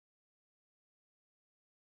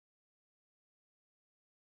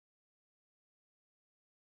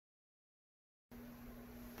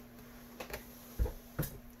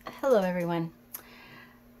Hello everyone.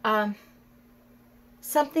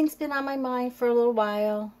 Something's been on my mind for a little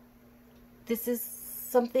while. This is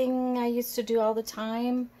something I used to do all the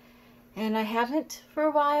time and I haven't for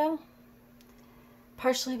a while.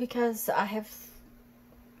 Partially because I have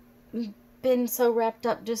been so wrapped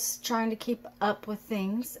up just trying to keep up with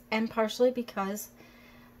things, and partially because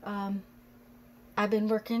I've been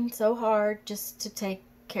working so hard just to take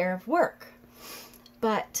care of work.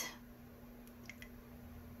 But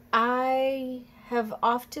I have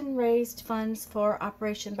often raised funds for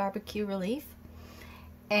Operation BBQ relief,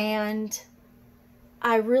 and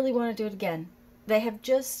I really want to do it again. They have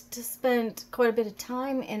just spent quite a bit of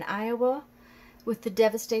time in Iowa with the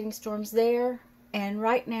devastating storms there, and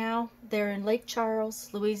right now they're in Lake Charles,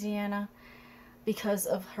 Louisiana, because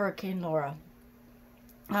of Hurricane Laura.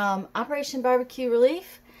 Operation BBQ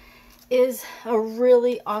Relief is a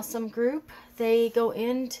really awesome group. They go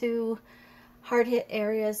into hard-hit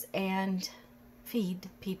areas and feed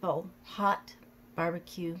people hot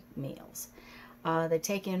barbecue meals. They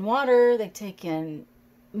take in water, they take in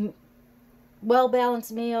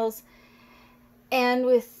well-balanced meals, and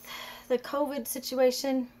with the COVID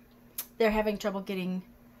situation, they're having trouble getting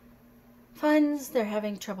funds, they're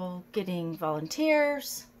having trouble getting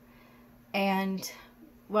volunteers, and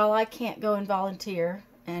well, I can't go and volunteer,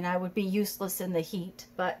 and I would be useless in the heat,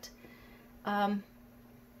 but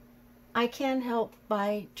I can help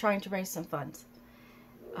by trying to raise some funds.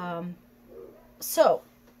 So,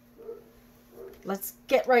 let's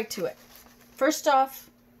get right to it. First off,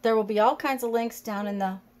 there will be all kinds of links down in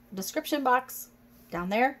the description box, down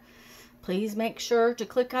there. Please make sure to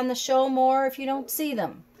click on the show more if you don't see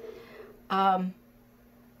them. I'm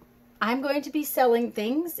going to be selling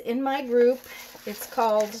things in my group. It's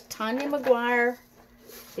called Tanya McGuire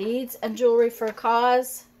Beads and Jewelry for a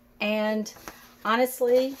Cause, and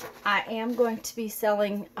honestly, I am going to be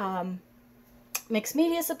selling mixed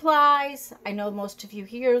media supplies. I know most of you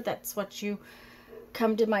here, that's what you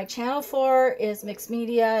come to my channel for, is mixed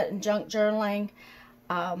media and junk journaling.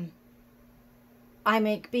 I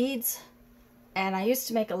make beads, and I used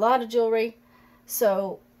to make a lot of jewelry,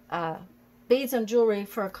 so Beads and Jewelry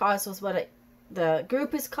for a Cause was what the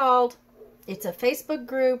group is called. It's a Facebook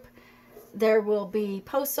group. There will be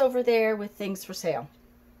posts over there with things for sale.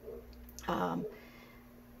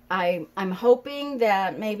 I'm hoping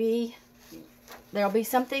that maybe there'll be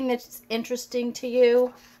something that's interesting to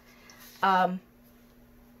you. I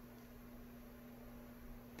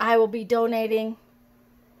will be donating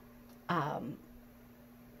a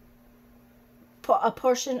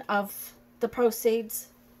portion of the proceeds.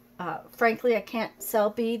 Frankly, I can't sell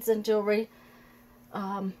beads and jewelry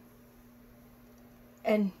and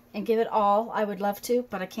give it all. I would love to,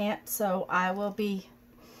 but I can't, so I will be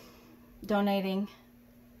donating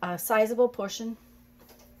a sizable portion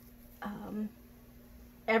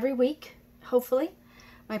every week, hopefully.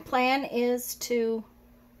 My plan is to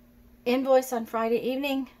invoice on Friday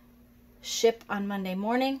evening, ship on Monday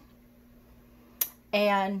morning,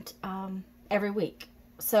 and every week.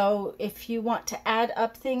 So if you want to add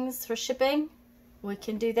up things for shipping, we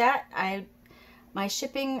can do that. My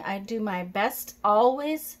shipping, I do my best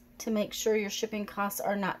always to make sure your shipping costs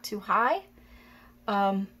are not too high.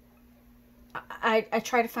 I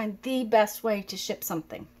try to find the best way to ship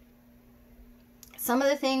something. Some of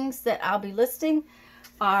the things that I'll be listing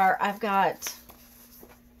are, I've got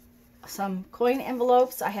some coin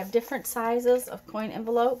envelopes. I have different sizes of coin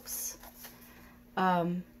envelopes.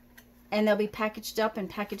 And they'll be packaged up in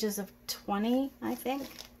packages of 20, I think.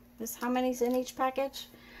 This is how many's in each package.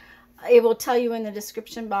 It will tell you in the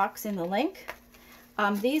description box in the link.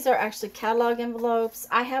 These are actually catalog envelopes.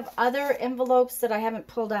 I have other envelopes that I haven't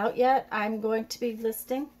pulled out yet. I'm going to be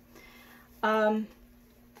listing. I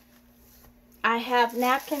have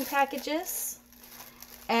napkin packages,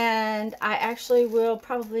 and I actually will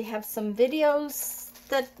probably have some videos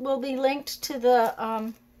that will be linked to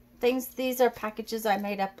the things. These are packages I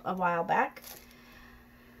made up a while back.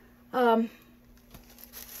 I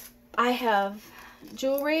have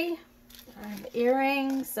jewelry, I have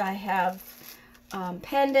earrings, I have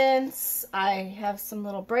pendants, I have some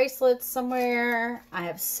little bracelets somewhere, I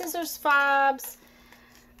have scissors fobs,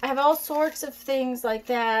 I have all sorts of things like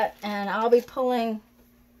that, and I'm pulling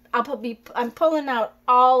out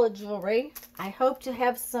all the jewelry. I hope to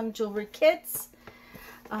have some jewelry kits.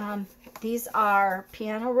 These are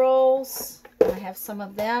piano rolls. I have some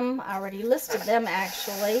of them. I already listed them,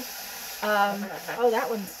 actually. Oh, that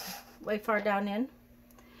one's way far down in.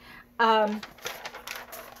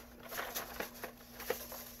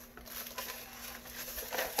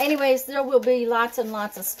 Anyways, there will be lots and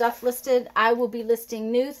lots of stuff listed. I will be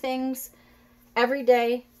listing new things every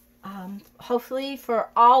day hopefully for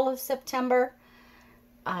all of September.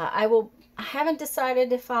 I haven't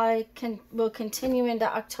decided if I will continue into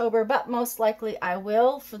October, but most likely I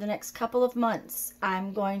will. For the next couple of months,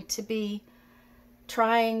 I'm going to be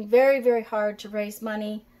trying very, very hard to raise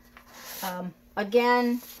money.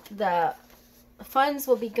 Again, the funds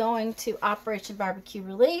will be going to Operation BBQ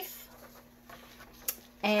Relief,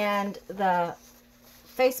 and the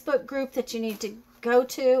Facebook group that you need to go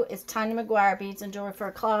to is Tanya McGuire Beads and Jewelry for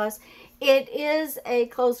a Cause. It is a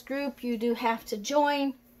closed group. You do have to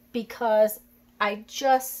join, because I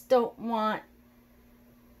just don't want,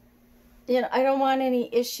 I don't want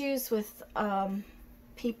any issues with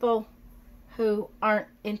people who aren't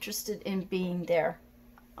interested in being there,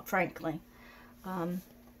 frankly.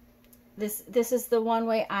 This is the one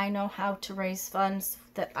way I know how to raise funds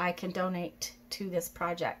that I can donate to this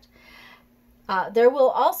project. There will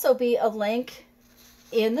also be a link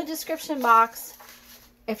in the description box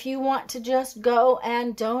if you want to just go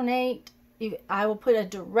and donate. I will put a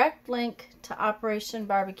direct link to Operation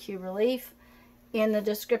BBQ Relief in the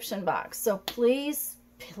description box. So please,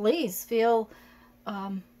 please feel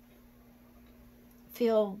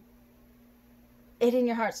it in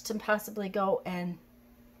your hearts to possibly go and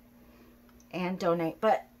donate.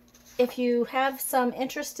 But if you have some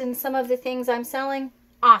interest in some of the things I'm selling,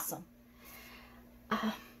 awesome.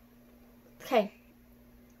 Okay,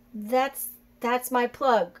 that's my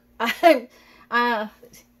plug.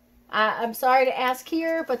 I'm sorry to ask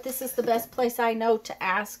here, but this is the best place I know to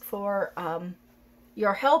ask for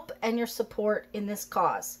your help and your support in this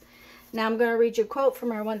cause. Now I'm going to read you a quote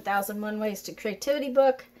from our 1001 Ways to Creativity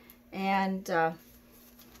book and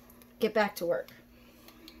get back to work.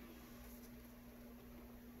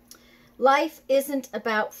 Life isn't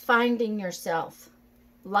about finding yourself.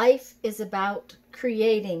 Life is about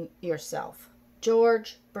creating yourself.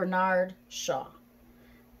 George Bernard Shaw.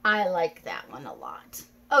 I like that one a lot.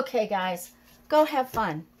 Okay, guys, go have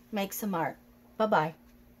fun. Make some art. Bye-bye.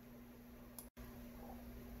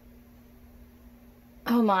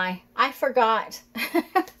 Oh my, I forgot.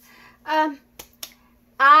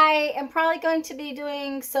 I am probably going to be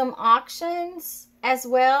doing some auctions as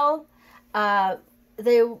well. I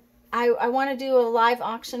want to do a live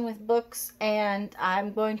auction with books, and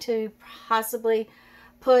I'm going to possibly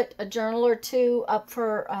put a journal or two up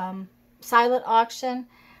for silent auction.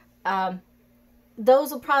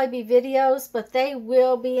 Those will probably be videos, but they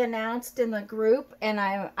will be announced in the group, and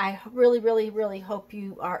I really, really, really hope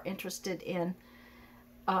you are interested in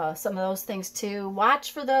some of those things too.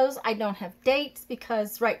 Watch for those. I don't have dates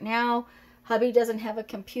because right now hubby doesn't have a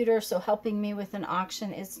computer, so helping me with an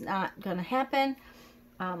auction is not going to happen.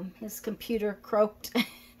 His computer croaked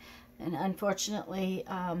and unfortunately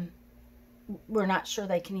we're not sure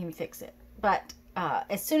they can even fix it. But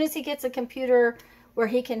as soon as he gets a computer where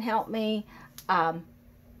he can help me,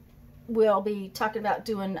 we'll be talking about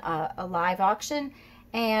doing a live auction.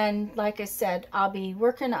 And like I said, I'll be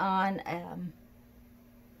working on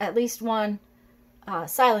at least one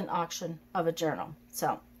silent auction of a journal.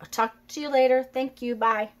 So I'll talk to you later. Thank you.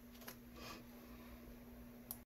 Bye.